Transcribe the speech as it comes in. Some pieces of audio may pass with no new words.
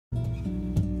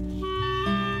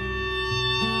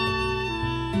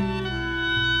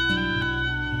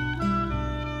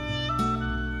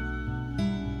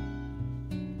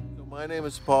My name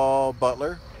is Paul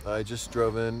Butler. I just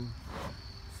drove in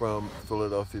from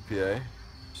Philadelphia, PA,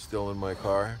 still in my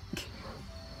car.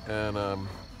 And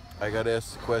I got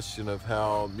asked the question of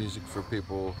how music for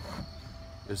people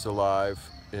is alive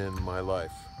in my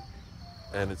life.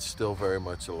 And it's still very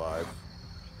much alive.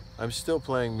 I'm still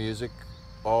playing music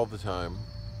all the time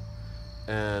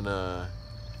and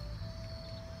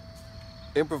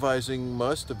improvising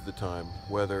most of the time,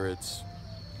 whether it's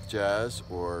jazz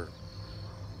or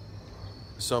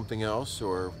something else,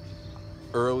 or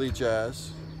early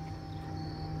jazz,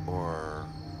 or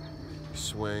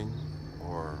swing,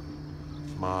 or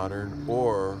modern,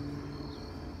 or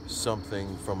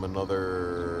something from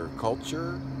another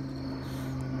culture.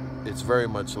 It's very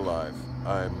much alive.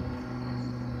 I'm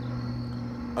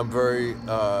very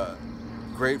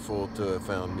grateful to have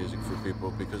found music for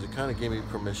people because it kind of gave me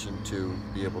permission to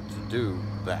be able to do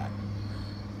that.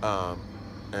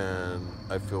 And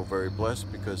I feel very blessed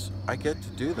because I get to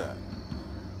do that.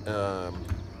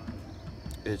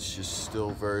 It's just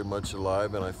still very much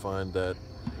alive, and I find that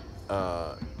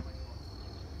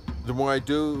the more I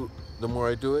do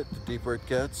it, the deeper it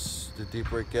gets. The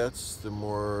deeper it gets, the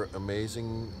more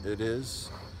amazing it is,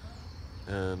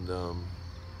 and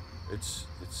it's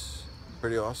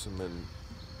pretty awesome. And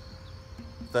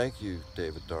thank you,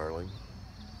 David Darling,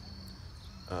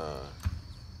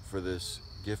 for this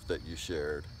gift that you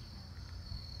shared.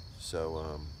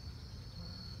 So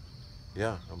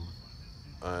yeah,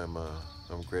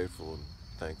 I'm grateful and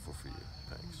thankful for you.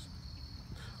 Thanks.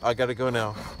 I gotta go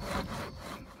now.